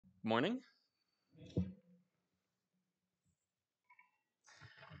Morning.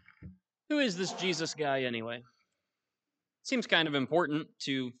 Who is this Jesus guy anyway? Seems kind of important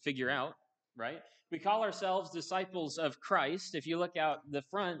to figure out, right? We call ourselves disciples of Christ. If you look out the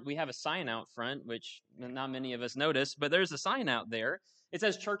front, we have a sign out front, which not many of us notice, but there's a sign out there. It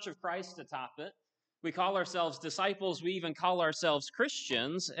says Church of Christ atop it. We call ourselves disciples. We even call ourselves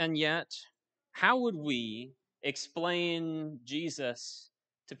Christians. And yet, how would we explain Jesus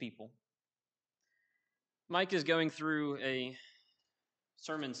to people? Mike is going through a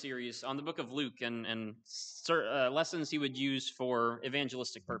sermon series on the book of Luke and lessons he would use for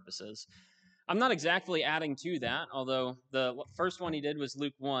evangelistic purposes. I'm not exactly adding to that, although the first one he did was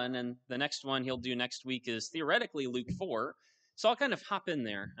Luke 1, and the next one he'll do next week is theoretically Luke 4. So I'll kind of hop in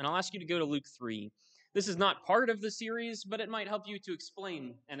there, and I'll ask you to go to Luke 3. This is not part of the series, but it might help you to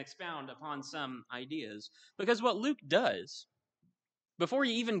explain and expound upon some ideas. Because what Luke does, before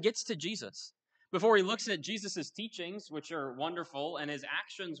he even gets to Jesus, before he looks at Jesus' teachings, which are wonderful, and his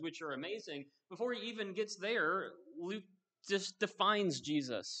actions, which are amazing, before he even gets there, Luke just defines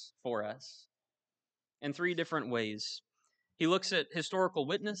Jesus for us in three different ways. He looks at historical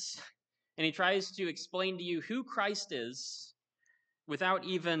witness, and he tries to explain to you who Christ is without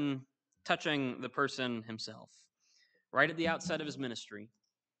even touching the person himself. Right at the outset of his ministry,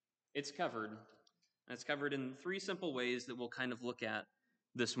 it's covered. And it's covered in three simple ways that we'll kind of look at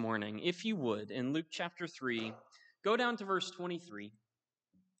this morning. If you would, in Luke chapter 3, go down to verse 23.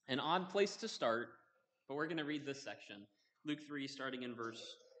 An odd place to start, but we're going to read this section. Luke 3, starting in verse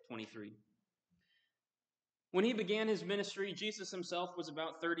 23. When he began his ministry, Jesus himself was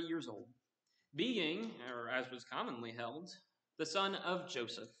about 30 years old, being, or as was commonly held, the son of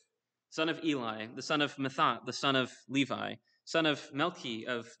Joseph, son of Eli, the son of Mathat, the son of Levi, son of Melchi,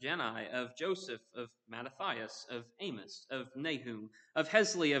 of Jannai, of Joseph, of Mattathias, of Amos, of Nahum, of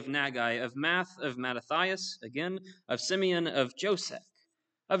Hesli, of Nagai, of Math, of Mattathias, again, of Simeon, of Joseph,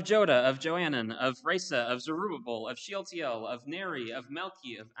 of Joda, of Joanan, of Resa, of Zerubbabel, of Shealtiel, of Neri, of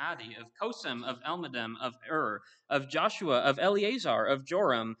Melchi, of Addi, of Kosam, of Elmadam, of of Joshua, of Eleazar, of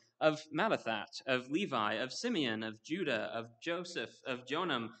Joram, of Mattathat, of Levi, of Simeon, of Judah, of Joseph, of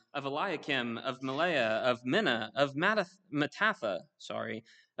Jonam, of Eliakim, of Malaiah, of Minna, of Mattatha,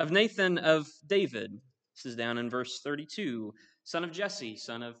 of Nathan, of David. This is down in verse 32. Son of Jesse,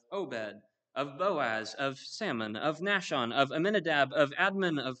 son of Obed, of Boaz, of Salmon, of Nashon, of Aminadab, of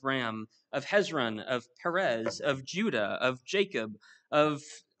Admin, of Ram, of Hezron, of Perez, of Judah, of Jacob, of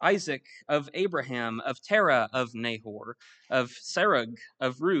Isaac, of Abraham, of Terah, of Nahor, of Serug,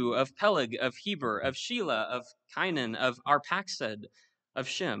 of Ru, of Peleg, of Heber, of Shelah, of Cainan, of Arpaxad, of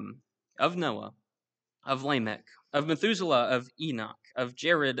Shem, of Noah, of Lamech, of Methuselah, of Enoch, of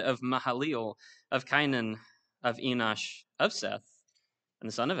Jared, of Mahalalel, of Cainan, of Enosh, of Seth, and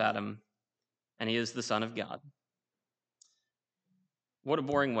the son of Adam, and he is the Son of God. What a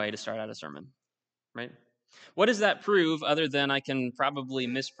boring way to start out a sermon, right? What does that prove other than I can probably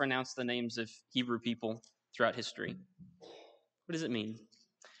mispronounce the names of Hebrew people throughout history? What does it mean?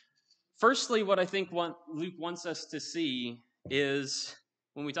 Firstly, what I think Luke wants us to see is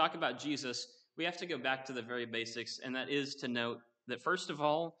when we talk about Jesus, we have to go back to the very basics, and that is to note that, first of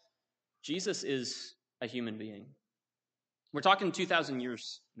all, Jesus is a human being. We're talking 2,000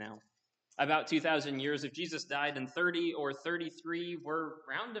 years now. About 2,000 years. If Jesus died in 30 or 33, we're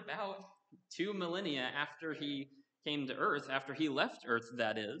round about 2 millennia after he came to earth, after he left earth,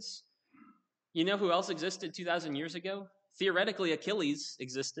 that is. You know who else existed 2,000 years ago? Theoretically, Achilles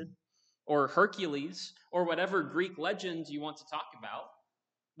existed, or Hercules, or whatever Greek legend you want to talk about.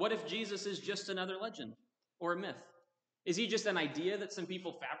 What if Jesus is just another legend or a myth? Is he just an idea that some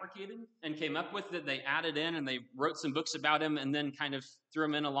people fabricated and came up with that they added in and they wrote some books about him and then kind of threw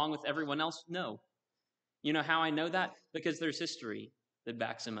him in along with everyone else? No. You know how I know that? Because there's history that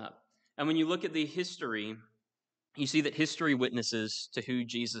backs him up. And when you look at the history, you see that history witnesses to who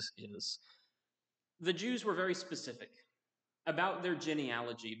Jesus is. The Jews were very specific about their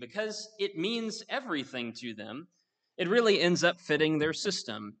genealogy because it means everything to them. It really ends up fitting their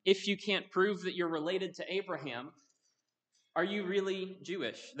system. If you can't prove that you're related to Abraham, are you really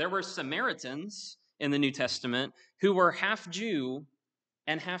Jewish? There were Samaritans in the New Testament who were half Jew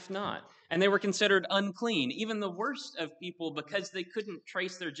and half not. And they were considered unclean, even the worst of people, because they couldn't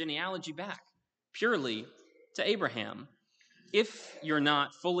trace their genealogy back purely to Abraham. If you're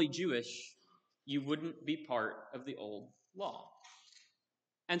not fully Jewish, you wouldn't be part of the old law.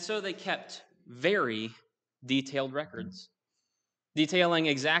 And so they kept very detailed records, detailing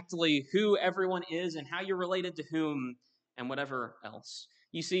exactly who everyone is and how you're related to whom and whatever else.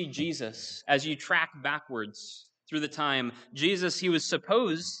 You see Jesus, as you track backwards through the time. Jesus, he was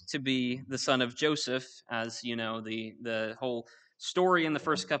supposed to be the son of Joseph, as you know, the whole story in the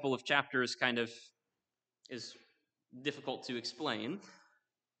first couple of chapters kind of is difficult to explain.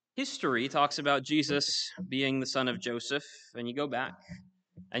 History talks about Jesus being the son of Joseph, and you go back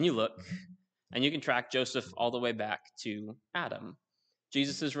and you look, and you can track Joseph all the way back to Adam.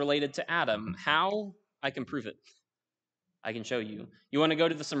 Jesus is related to Adam. How? I can prove it. I can show you. You want to go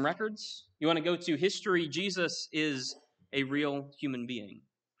to some records? You want to go to history? Jesus is a real human being.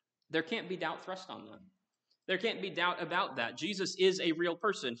 There can't be doubt thrust on that. There can't be doubt about that. Jesus is a real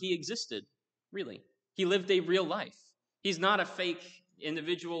person. He existed, really. He lived a real life. He's not a fake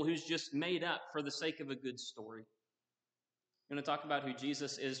individual who's just made up for the sake of a good story. You want to talk about who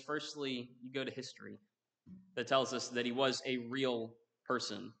Jesus is? Firstly, you go to history that tells us that he was a real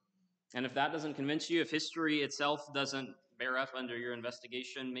person. And if that doesn't convince you, if history itself doesn't bear up under your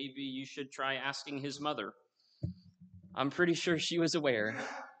investigation, maybe you should try asking his mother. I'm pretty sure she was aware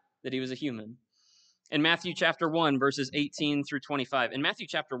that he was a human. In Matthew chapter 1, verses 18 through 25. In Matthew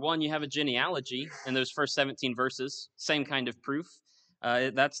chapter 1, you have a genealogy in those first 17 verses. Same kind of proof.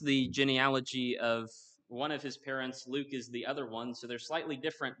 That's the genealogy of one of his parents. Luke is the other one, so they're slightly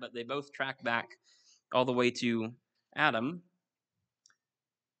different, but they both track back all the way to Adam.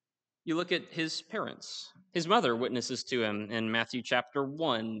 You look at his parents. His mother witnesses to him in Matthew chapter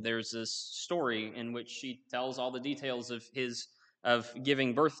 1. There's this story in which she tells all the details of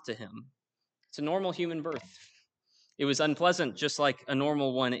giving birth to him. It's a normal human birth. It was unpleasant, just like a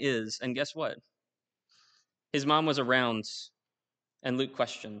normal one is. And guess what? His mom was around, and Luke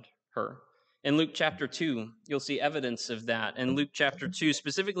questioned her. In Luke chapter 2, you'll see evidence of that. In Luke chapter 2,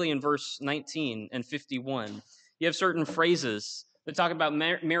 specifically in verse 19 and 51, you have certain phrases that talk about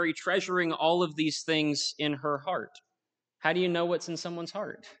Mary treasuring all of these things in her heart. How do you know what's in someone's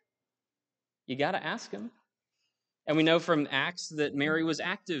heart? You got to ask him. And we know from Acts that Mary was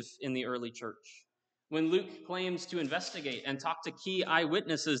active in the early church. When Luke claims to investigate and talk to key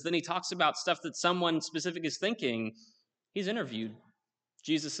eyewitnesses, then he talks about stuff that someone specific is thinking. He's interviewed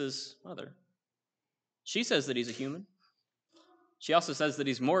Jesus' mother. She says that he's a human. She also says that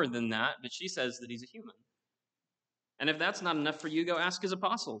he's more than that, but she says that he's a human. And if that's not enough for you, go ask his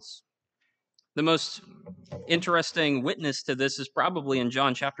apostles. The most interesting witness to this is probably in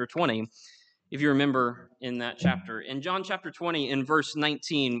John chapter 20. If you remember in that chapter. In John chapter 20, in verse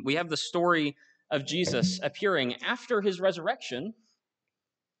 19, we have the story of Jesus appearing after his resurrection,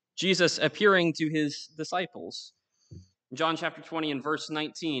 Jesus appearing to his disciples. John chapter 20 and verse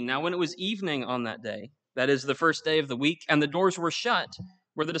 19, now when it was evening on that day, that is the first day of the week, and the doors were shut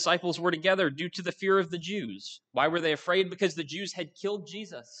where the disciples were together due to the fear of the Jews. Why were they afraid? Because the Jews had killed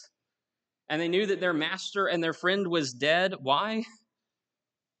Jesus. And they knew that their master and their friend was dead. Why?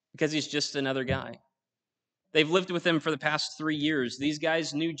 Because he's just another guy. They've lived with him for the past 3 years. These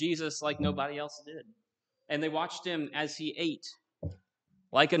guys knew Jesus like nobody else did. And they watched him as he ate,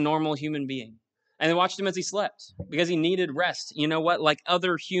 like a normal human being. And they watched him as he slept, because he needed rest. You know what? Like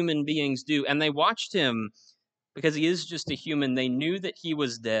other human beings do. And they watched him because he is just a human. They knew that he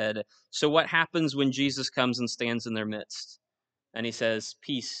was dead. So what happens when Jesus comes and stands in their midst? And he says,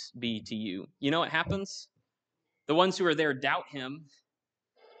 peace be to you. You know what happens? The ones who are there doubt him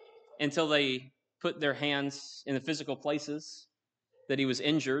until they put their hands in the physical places that he was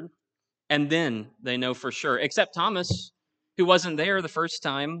injured. And then they know for sure. Except Thomas, who wasn't there the first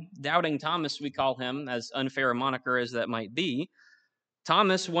time. Doubting Thomas, we call him, as unfair a moniker as that might be.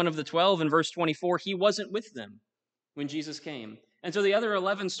 Thomas, one of the 12, in verse 24, he wasn't with them when Jesus came. And so the other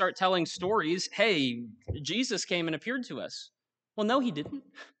 11 start telling stories. Hey, Jesus came and appeared to us. Well, no, he didn't.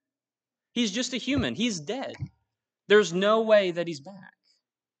 He's just a human. He's dead. There's no way that he's back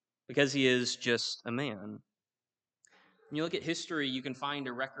because he is just a man. When you look at history, you can find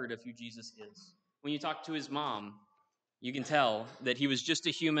a record of who Jesus is. When you talk to his mom, you can tell that he was just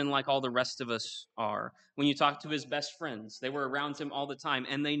a human like all the rest of us are. When you talk to his best friends, they were around him all the time,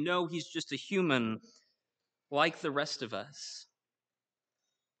 and they know he's just a human like the rest of us.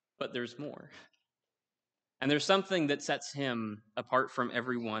 But there's more. And there's something that sets him apart from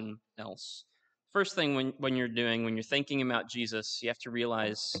everyone else. First thing when you're thinking about Jesus, you have to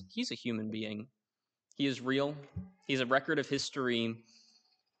realize he's a human being. He is real. He's a record of history.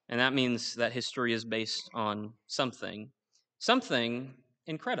 And that means that history is based on something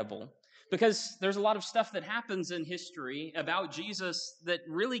incredible. Because there's a lot of stuff that happens in history about Jesus that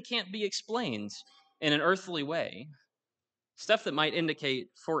really can't be explained in an earthly way. Stuff that might indicate,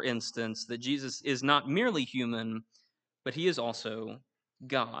 for instance, that Jesus is not merely human, but he is also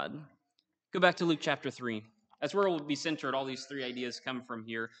God. Go back to Luke chapter 3. That's where we'll be centered. All these three ideas come from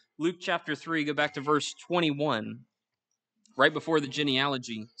here. Luke chapter 3, go back to verse 21, right before the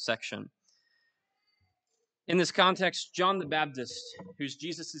genealogy section. In this context, John the Baptist, who's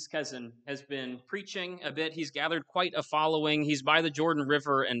Jesus' cousin, has been preaching a bit. He's gathered quite a following. He's by the Jordan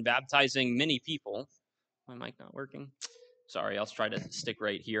River and baptizing many people. My mic not working? Sorry, I'll try to stick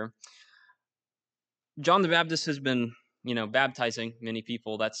right here. John the Baptist has been, baptizing many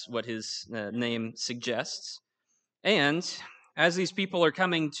people. That's what his name suggests. And as these people are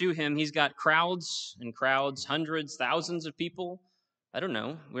coming to him, he's got crowds and crowds, hundreds, thousands of people. I don't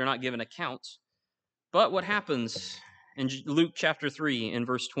know. We're not given a count. But what happens in Luke chapter 3 in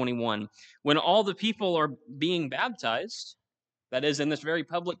verse 21? When all the people are being baptized, that is in this very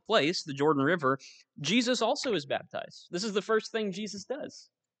public place, the Jordan River, Jesus also is baptized. This is the first thing Jesus does,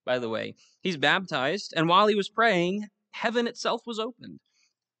 by the way. He's baptized, and while he was praying, heaven itself was opened.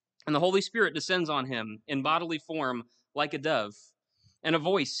 And the Holy Spirit descends on him in bodily form like a dove. And a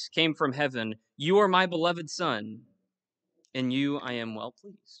voice came from heaven, "You are my beloved Son, in you I am well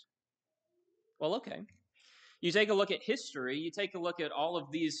pleased." Well, okay. You take a look at history, you take a look at all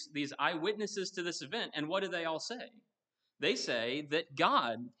of these eyewitnesses to this event, and what do they all say? They say that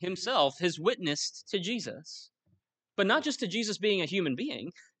God himself has witnessed to Jesus, but not just to Jesus being a human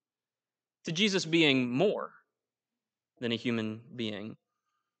being, to Jesus being more than a human being.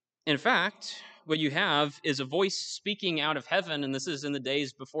 In fact, what you have is a voice speaking out of heaven, and this is in the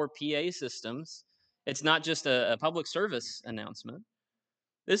days before PA systems. It's not just a public service announcement.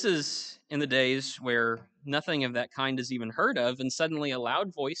 This is in the days where nothing of that kind is even heard of, and suddenly a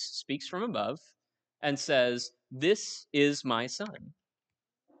loud voice speaks from above and says, "This is my Son."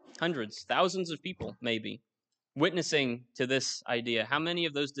 Hundreds, thousands of people, maybe, witnessing to this idea. How many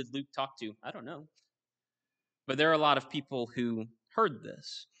of those did Luke talk to? I don't know. But there are a lot of people who heard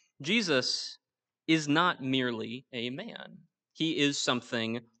this. Jesus is not merely a man. He is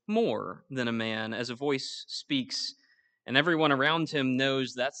something more than a man, as a voice speaks, and everyone around him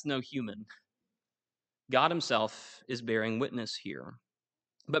knows that's no human. God himself is bearing witness here.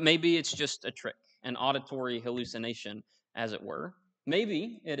 But maybe it's just a trick, an auditory hallucination, as it were.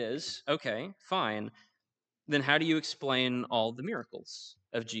 Maybe it is. Okay, fine. Then how do you explain all the miracles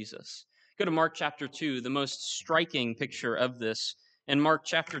of Jesus? Go to Mark chapter 2, the most striking picture of this. In Mark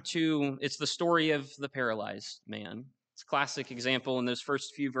chapter 2, it's the story of the paralyzed man. It's a classic example in those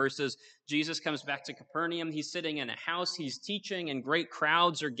first few verses. Jesus comes back to Capernaum. He's sitting in a house. He's teaching, and great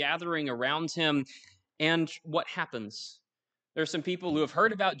crowds are gathering around him. And what happens? There are some people who have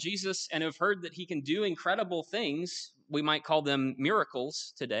heard about Jesus and have heard that he can do incredible things. We might call them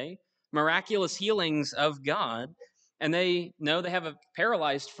miracles today, miraculous healings of God. And they know they have a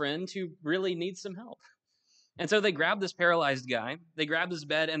paralyzed friend who really needs some help. And so they grab this paralyzed guy, they grab his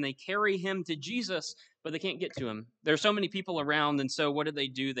bed, and they carry him to Jesus, but they can't get to him. There are so many people around, and so what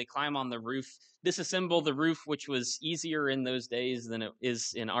do? They climb on the roof, disassemble the roof, which was easier in those days than it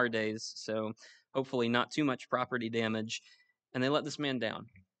is in our days. So hopefully not too much property damage. And they let this man down.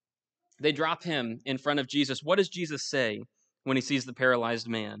 They drop him in front of Jesus. What does Jesus say when he sees the paralyzed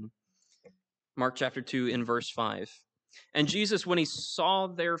man? Mark chapter 2 in verse 5. And Jesus, when he saw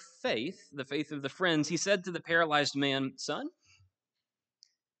their faith, the faith of the friends, he said to the paralyzed man, "Son,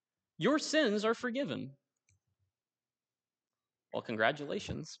 your sins are forgiven." Well,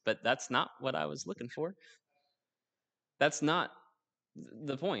 congratulations, but that's not what I was looking for. That's not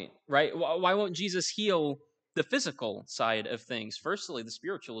the point, right? Why won't Jesus heal the physical side of things? Firstly, the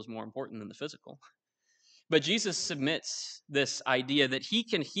spiritual is more important than the physical. But Jesus submits this idea that he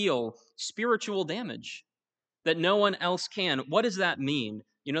can heal spiritual damage that no one else can. What does that mean?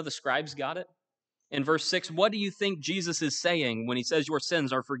 You know, the scribes got it. In verse 6, what do you think Jesus is saying when he says your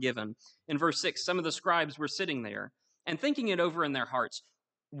sins are forgiven? In verse 6, some of the scribes were sitting there and thinking it over in their hearts.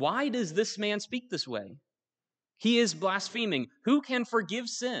 Why does this man speak this way? He is blaspheming. Who can forgive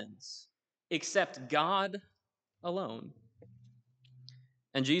sins except God alone?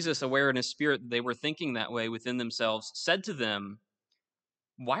 And Jesus, aware in his spirit that they were thinking that way within themselves, said to them,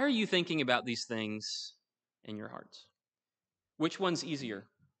 "Why are you thinking about these things in your hearts?" Which one's easier?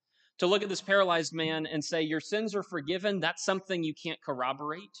 To look at this paralyzed man and say, your sins are forgiven, that's something you can't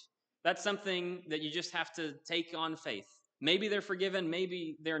corroborate. That's something that you just have to take on faith. Maybe they're forgiven,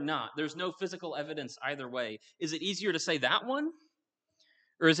 maybe they're not. There's no physical evidence either way. Is it easier to say that one?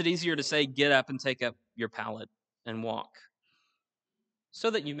 Or is it easier to say, get up and take up your pallet and walk? So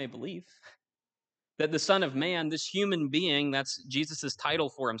that you may believe that the Son of Man, this human being, that's Jesus' title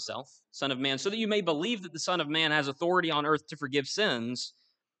for himself, Son of Man, so that you may believe that the Son of Man has authority on earth to forgive sins.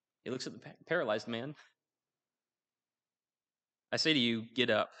 He looks at the paralyzed man. I say to you, get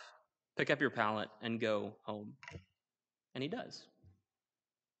up, Pick up your pallet and go home. And he does.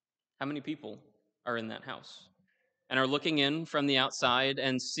 How many people are in that house and are looking in from the outside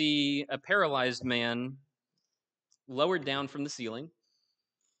and see a paralyzed man lowered down from the ceiling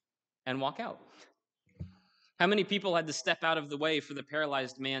and walk out? How many people had to step out of the way for the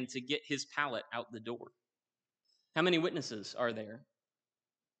paralyzed man to get his pallet out the door? How many witnesses are there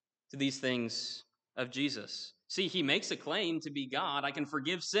to these things of Jesus? See, he makes a claim to be God. I can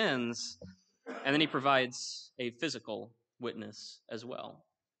forgive sins. And then he provides a physical witness as well.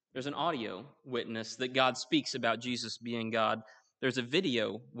 There's an audio witness that God speaks about Jesus being God. There's a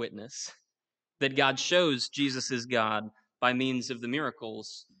video witness that God shows Jesus is God by means of the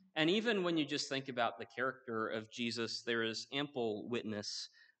miracles. And even when you just think about the character of Jesus, there is ample witness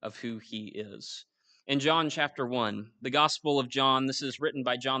of who he is. In John chapter 1, the Gospel of John, this is written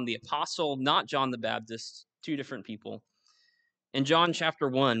by John the Apostle, not John the Baptist, two different people. In John chapter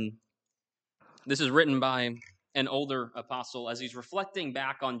 1, this is written by an older apostle as he's reflecting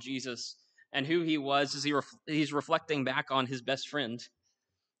back on Jesus and who he was, as he's reflecting back on his best friend,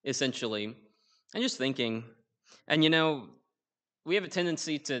 essentially. And just thinking, and we have a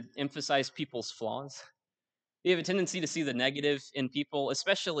tendency to emphasize people's flaws. We have a tendency to see the negative in people,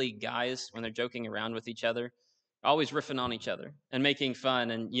 especially guys when they're joking around with each other, always riffing on each other and making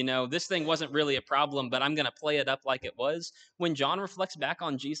fun. And, this thing wasn't really a problem, but I'm going to play it up like it was. When John reflects back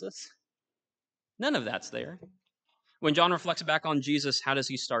on Jesus, none of that's there. When John reflects back on Jesus, how does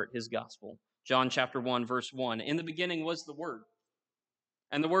he start his gospel? John chapter 1, verse 1. In the beginning was the Word,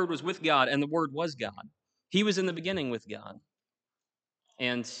 and the Word was with God, and the Word was God. He was in the beginning with God.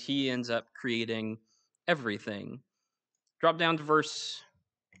 And he ends up creating everything. Drop down to verse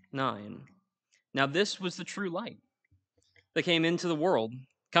 9. Now this was the true light that came into the world.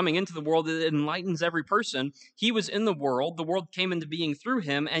 Coming into the world, it enlightens every person. He was in the world came into being through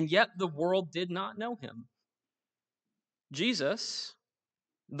him, and yet the world did not know him. Jesus,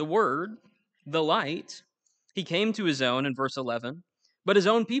 the Word, the light, he came to his own in verse 11, but his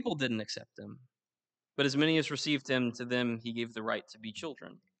own people didn't accept him. But as many as received him, to them he gave the right to be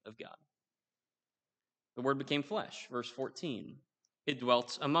children of God. The Word became flesh, verse 14. It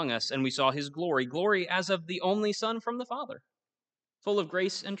dwelt among us, and we saw his glory, glory as of the only Son from the Father, full of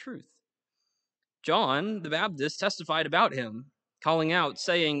grace and truth. John the Baptist testified about him, calling out,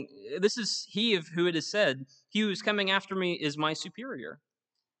 saying, "This is he of who it is said, he who is coming after me is my superior,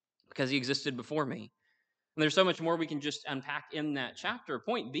 because he existed before me." And there's so much more we can just unpack in that chapter.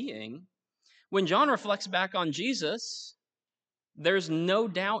 Point being, when John reflects back on Jesus, there's no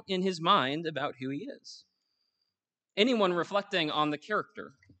doubt in his mind about who he is. Anyone reflecting on the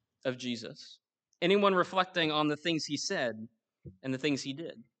character of Jesus, anyone reflecting on the things he said and the things he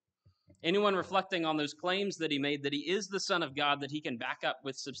did, anyone reflecting on those claims that he made that he is the Son of God that he can back up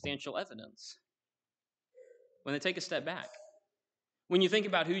with substantial evidence, when they take a step back, when you think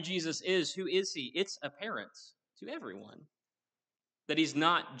about who Jesus is, who is he? It's apparent to everyone that he's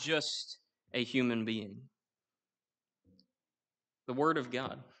not just a human being. The Word of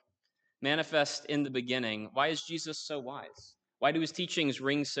God, manifest in the beginning. Why is Jesus so wise? Why do his teachings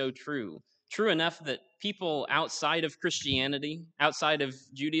ring so true? True enough that people outside of Christianity, outside of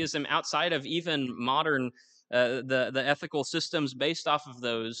Judaism, outside of even modern, the ethical systems based off of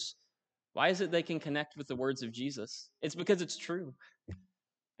those, why is it they can connect with the words of Jesus? It's because it's true.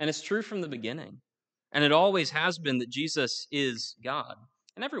 And it's true from the beginning. And it always has been that Jesus is God.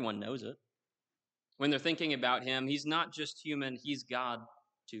 And everyone knows it. When they're thinking about him, he's not just human, he's God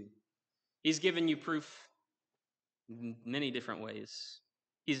too. He's given you proof in many different ways.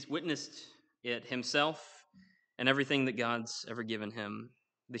 He's witnessed it himself and everything that God's ever given him.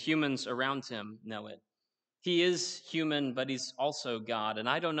 The humans around him know it. He is human, but he's also God. And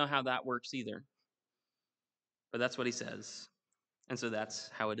I don't know how that works either. But that's what he says. And so that's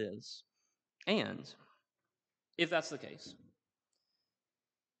how it is. And if that's the case,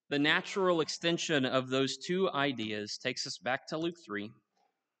 the natural extension of those two ideas takes us back to Luke 3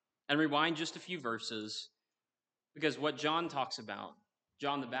 and rewind just a few verses, because what John talks about,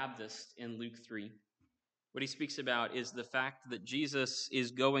 John the Baptist in Luke 3, what he speaks about is the fact that Jesus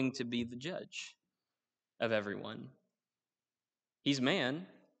is going to be the judge of everyone. He's man,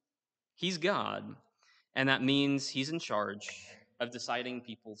 he's God, and that means he's in charge of deciding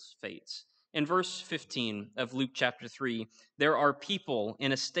people's fates. In verse 15 of Luke chapter 3, there are people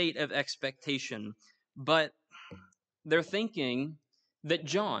in a state of expectation, but they're thinking that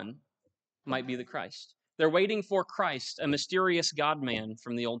John might be the Christ. They're waiting for Christ, a mysterious God-man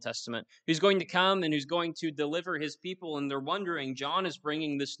from the Old Testament, who's going to come and who's going to deliver his people. And they're wondering, John is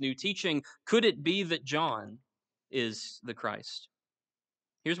bringing this new teaching. Could it be that John is the Christ?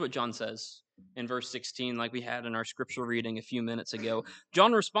 Here's what John says in verse 16, like we had in our scripture reading a few minutes ago.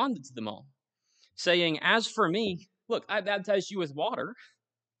 John responded to them all, saying, "As for me, look, I baptize you with water.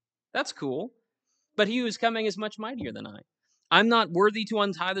 That's cool. But he who is coming is much mightier than I. I'm not worthy to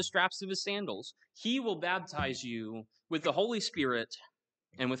untie the straps of his sandals. He will baptize you with the Holy Spirit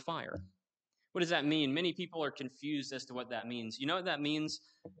and with fire." What does that mean? Many people are confused as to what that means. You know what that means?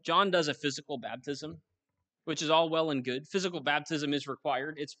 John does a physical baptism, which is all well and good. Physical baptism is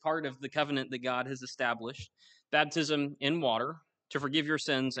required. It's part of the covenant that God has established. Baptism in water to forgive your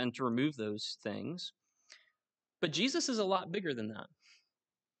sins and to remove those things. But Jesus is a lot bigger than that.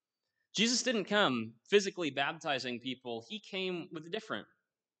 Jesus didn't come physically baptizing people. He came with a different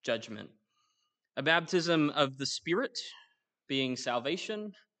judgment. A baptism of the Spirit, being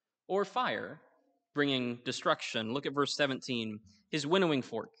salvation, or fire, bringing destruction. Look at verse 17. His winnowing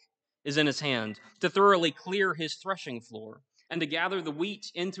fork is in his hand to thoroughly clear his threshing floor and to gather the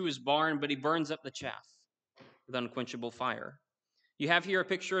wheat into his barn, but he burns up the chaff with unquenchable fire. You have here a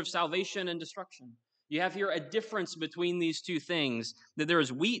picture of salvation and destruction. You have here a difference between these two things, that there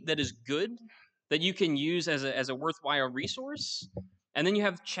is wheat that is good, that you can use as a worthwhile resource, and then you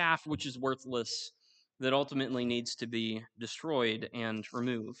have chaff, which is worthless, that ultimately needs to be destroyed and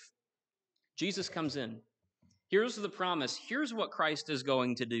removed. Jesus comes in. Here's the promise. Here's what Christ is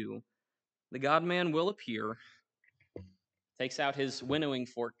going to do. The God-man will appear, takes out his winnowing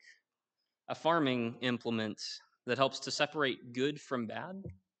fork, a farming implement that helps to separate good from bad.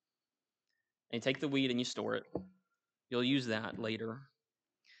 And you take the wheat and you store it. You'll use that later.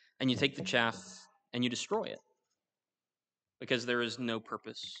 And you take the chaff and you destroy it because there is no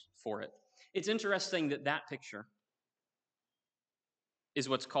purpose for it. It's interesting that that picture is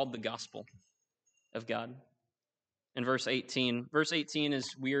what's called the gospel of God. In verse 18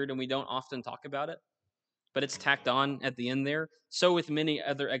 is weird and we don't often talk about it, but it's tacked on at the end there. So with many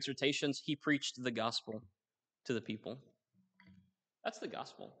other exhortations, he preached the gospel to the people. That's the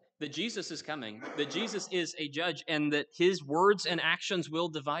gospel. That Jesus is coming, that Jesus is a judge, and that his words and actions will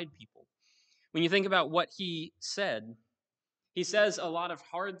divide people. When you think about what he said, he says a lot of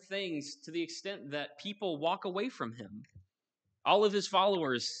hard things to the extent that people walk away from him. All of his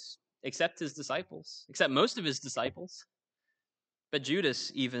followers, except his disciples, except most of his disciples, but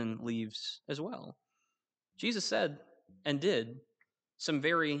Judas even leaves as well. Jesus said and did some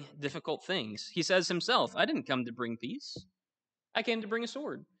very difficult things. He says himself, "I didn't come to bring peace. I came to bring a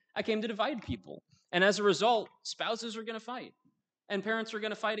sword. I came to divide people." And as a result, spouses are going to fight. And parents are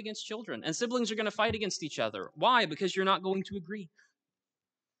going to fight against children. And siblings are going to fight against each other. Why? Because you're not going to agree.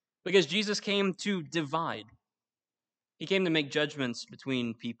 Because Jesus came to divide. He came to make judgments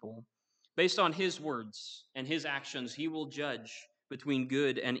between people. Based on his words and his actions, he will judge between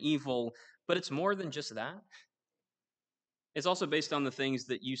good and evil. But it's more than just that. It's also based on the things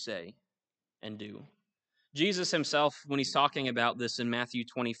that you say and do. Jesus himself, when he's talking about this in Matthew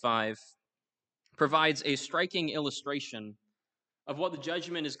 25, provides a striking illustration of what the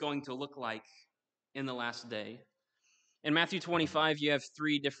judgment is going to look like in the last day. In Matthew 25, you have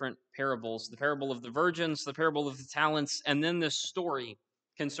three different parables: the parable of the virgins, the parable of the talents, and then this story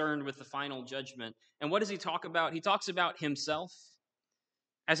concerned with the final judgment. And what does he talk about? He talks about himself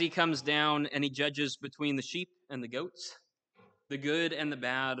as he comes down and he judges between the sheep and the goats, the good and the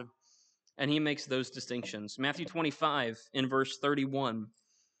bad, and he makes those distinctions. Matthew 25 in verse 31.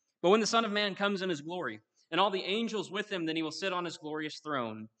 "But when the Son of Man comes in his glory, and all the angels with him, then he will sit on his glorious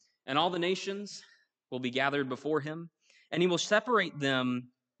throne, and all the nations will be gathered before him, and he will separate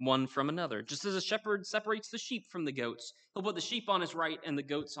them one from another. Just as a shepherd separates the sheep from the goats, he'll put the sheep on his right and the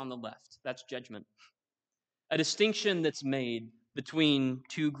goats on the left." That's judgment. A distinction that's made between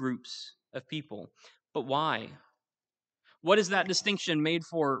two groups of people. But why? What is that distinction made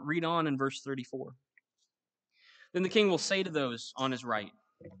for? Read on in verse 34. "Then the king will say to those on his right,"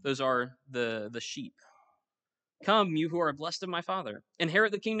 those are the sheep, "Come, you who are blessed of my Father,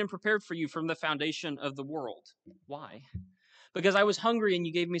 inherit the kingdom prepared for you from the foundation of the world." Why? "Because I was hungry and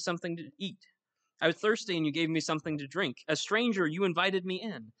you gave me something to eat. I was thirsty and you gave me something to drink. A stranger, you invited me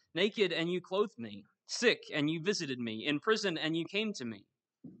in. Naked and you clothed me. Sick and you visited me. In prison and you came to me."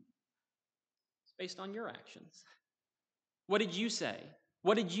 It's based on your actions. What did you say?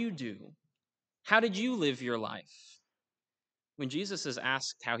 What did you do? How did you live your life? When Jesus is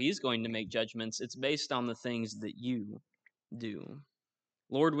asked how he's going to make judgments, it's based on the things that you do.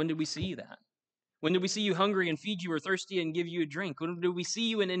 Lord, when did we see that? When did we see you hungry and feed you, or thirsty and give you a drink? When did we see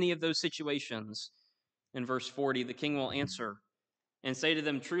you in any of those situations? In verse 40, the king will answer and say to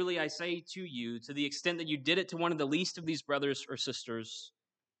them, "Truly I say to you, to the extent that you did it to one of the least of these brothers or sisters,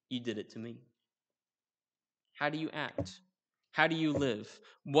 you did it to me." How do you act How do you live?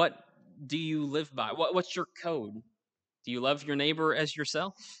 What do you live by? What's your code? Do you love your neighbor as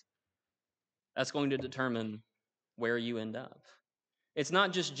yourself? That's going to determine where you end up. It's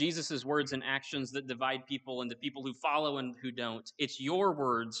not just Jesus' words and actions that divide people into people who follow and who don't. It's your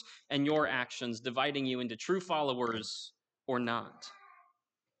words and your actions dividing you into true followers or not.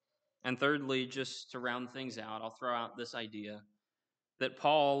 And thirdly, just to round things out, I'll throw out this idea that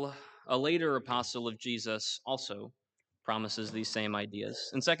Paul, a later apostle of Jesus, also promises these same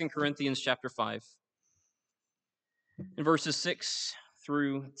ideas. In 2 Corinthians chapter 5, in verses 6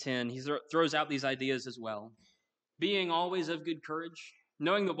 through 10, he throws out these ideas as well. Being always of good courage,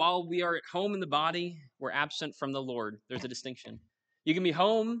 knowing that while we are at home in the body, we're absent from the Lord. There's a distinction. You can be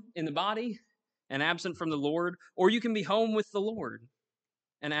home in the body and absent from the Lord, or you can be home with the Lord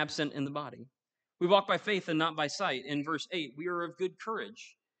and absent in the body. We walk by faith and not by sight. In verse 8, we are of good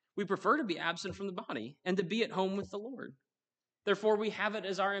courage. We prefer to be absent from the body and to be at home with the Lord. Therefore, we have it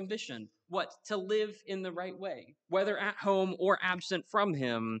as our ambition. What? To live in the right way, whether at home or absent from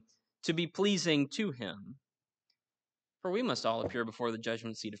Him, to be pleasing to Him. For we must all appear before the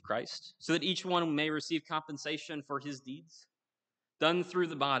judgment seat of Christ, so that each one may receive compensation for his deeds, done through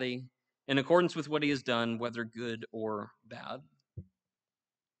the body, in accordance with what he has done, whether good or bad.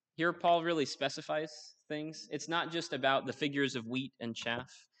 Here, Paul really specifies things. It's not just about the figures of wheat and chaff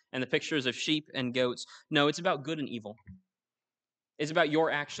and the pictures of sheep and goats. No, it's about good and evil. It's about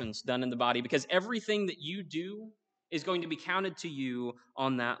your actions done in the body, because everything that you do is going to be counted to you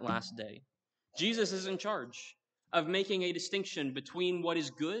on that last day. Jesus is in charge of making a distinction between what is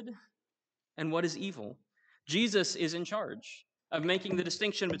good and what is evil. Jesus is in charge of making the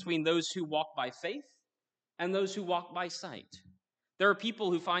distinction between those who walk by faith and those who walk by sight. There are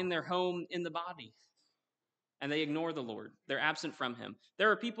people who find their home in the body and they ignore the Lord. They're absent from Him. There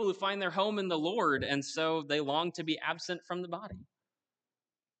are people who find their home in the Lord and so they long to be absent from the body.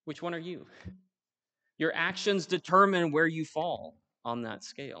 Which one are you? Your actions determine where you fall on that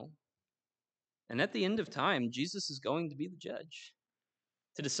scale. And at the end of time, Jesus is going to be the judge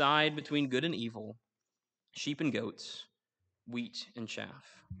to decide between good and evil, sheep and goats, wheat and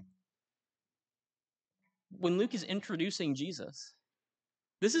chaff. When Luke is introducing Jesus,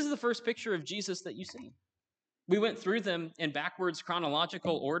 this is the first picture of Jesus that you see. We went through them in backwards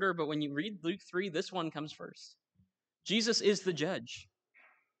chronological order, but when you read Luke 3, this one comes first. Jesus is the judge.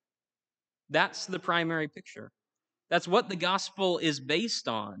 That's the primary picture. That's what the gospel is based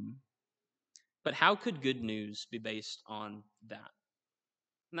on. But how could good news be based on that?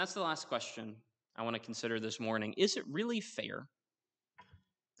 And that's the last question I want to consider this morning. Is it really fair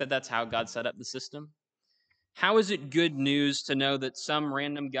that that's how God set up the system? How is it good news to know that some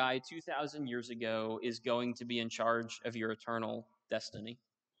random guy 2,000 years ago is going to be in charge of your eternal destiny?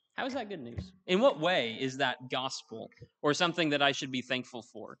 How is that good news? In what way is that gospel or something that I should be thankful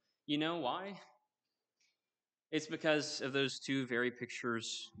for? You know why? It's because of those two very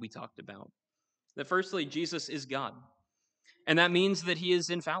pictures we talked about. That firstly, Jesus is God. And that means that He is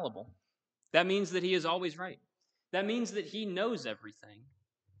infallible. That means that He is always right. That means that He knows everything.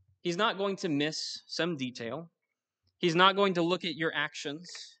 He's not going to miss some detail. He's not going to look at your actions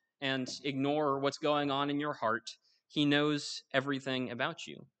and ignore what's going on in your heart. He knows everything about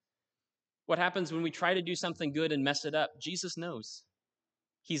you. What happens when we try to do something good and mess it up? Jesus knows.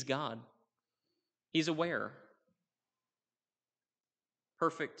 He's God. He's aware.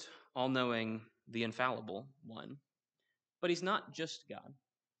 Perfect, all-knowing, the infallible one. But He's not just God.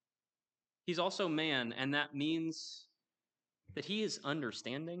 He's also man, and that means that He is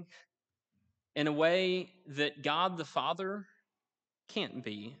understanding in a way that God the Father can't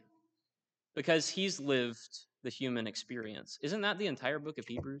be, because He's lived the human experience. Isn't that the entire book of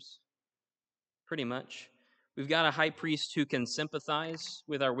Hebrews? Pretty much. We've got a high priest who can sympathize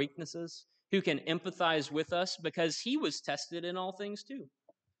with our weaknesses, who can empathize with us, because He was tested in all things too.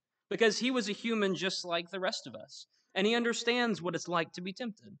 Because He was a human just like the rest of us. And He understands what it's like to be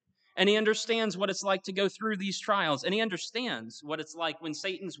tempted. And He understands what it's like to go through these trials. And He understands what it's like when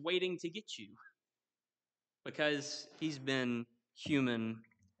Satan's waiting to get you, because He's been human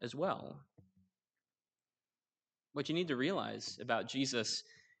as well. What you need to realize about Jesus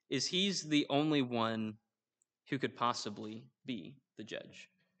is He's the only one who could possibly be the judge.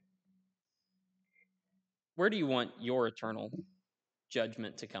 Where do you want your eternal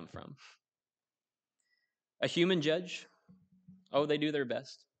judgment to come from? A human judge? Oh, they do their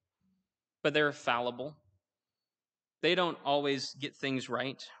best, but they're fallible. They don't always get things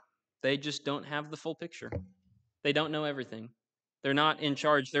right. They just don't have the full picture. They don't know everything. They're not in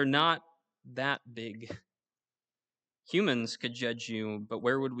charge. They're not that big. Humans could judge you, but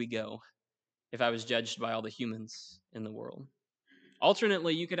where would we go if I was judged by all the humans in the world?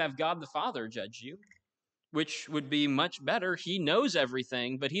 Alternately, you could have God the Father judge you, which would be much better. He knows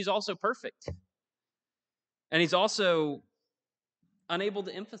everything, but he's also perfect. And he's also unable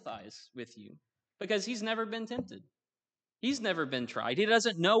to empathize with you because he's never been tempted. He's never been tried. He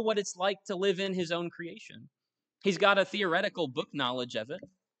doesn't know what it's like to live in his own creation. He's got a theoretical book knowledge of it,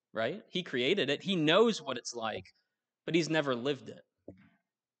 right? He created it. He knows what it's like, but he's never lived it.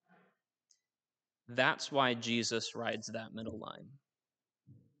 That's why Jesus rides that middle line.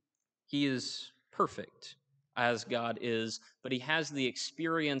 He is perfect as God is, but he has the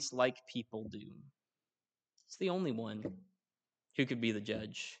experience like people do. It's the only one who could be the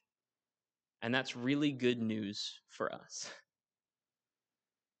judge. And that's really good news for us.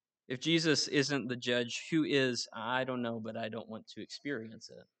 If Jesus isn't the judge, who is? I don't know, but I don't want to experience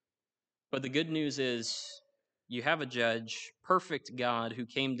it. But the good news is you have a judge, perfect God, who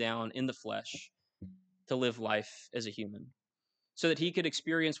came down in the flesh to live life as a human so that he could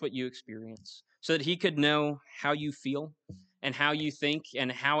experience what you experience, so that he could know how you feel and how you think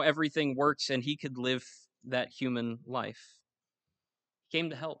and how everything works, and he could live that human life. He came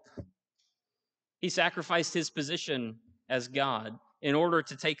to help. He sacrificed his position as God in order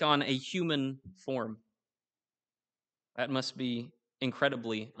to take on a human form. That must be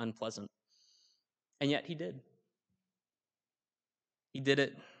incredibly unpleasant. And yet he did. He did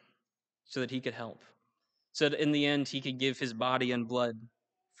it so that he could help, so that in the end he could give his body and blood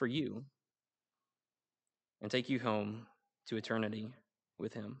for you and take you home to eternity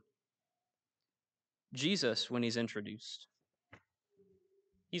with him. Jesus, when he's introduced,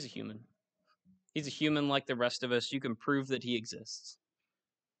 he's a human. He's a human like the rest of us. You can prove that he exists,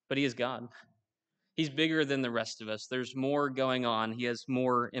 but he is God. He's bigger than the rest of us. There's more going on. He has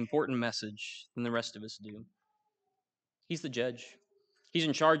more important message than the rest of us do. He's the judge. He's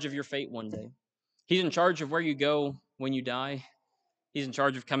in charge of your fate one day. He's in charge of where you go when you die. He's in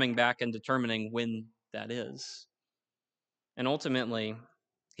charge of coming back and determining when that is. And ultimately,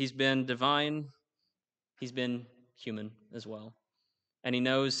 he's been divine. He's been human as well. And he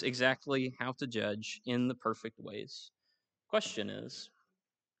knows exactly how to judge in the perfect ways. Question is,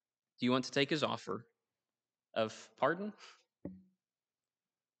 do you want to take his offer of pardon?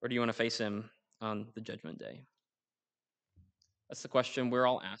 Or do you want to face him on the judgment day? That's the question we're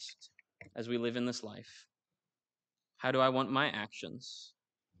all asked as we live in this life. How do I want my actions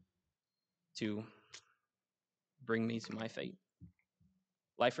to bring me to my fate?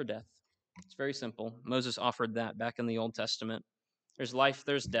 Life or death? It's very simple. Moses offered that back in the Old Testament. There's life,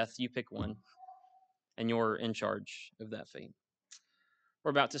 there's death. You pick one, and you're in charge of that fate.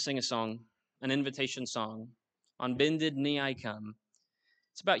 We're about to sing a song, an invitation song. On bended knee I come.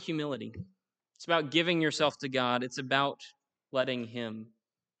 It's about humility. It's about giving yourself to God. It's about letting him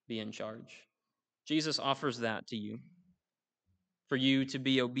be in charge. Jesus offers that to you, for you to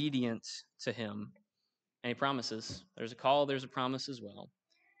be obedient to him. And he promises, there's a call, there's a promise as well,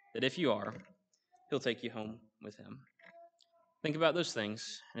 that if you are, he'll take you home with him. Think about those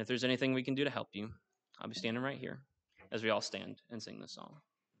things, and if there's anything we can do to help you, I'll be standing right here as we all stand and sing this song.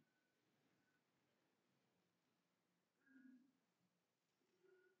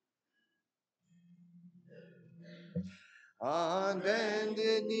 On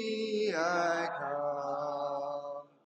bended knee I come.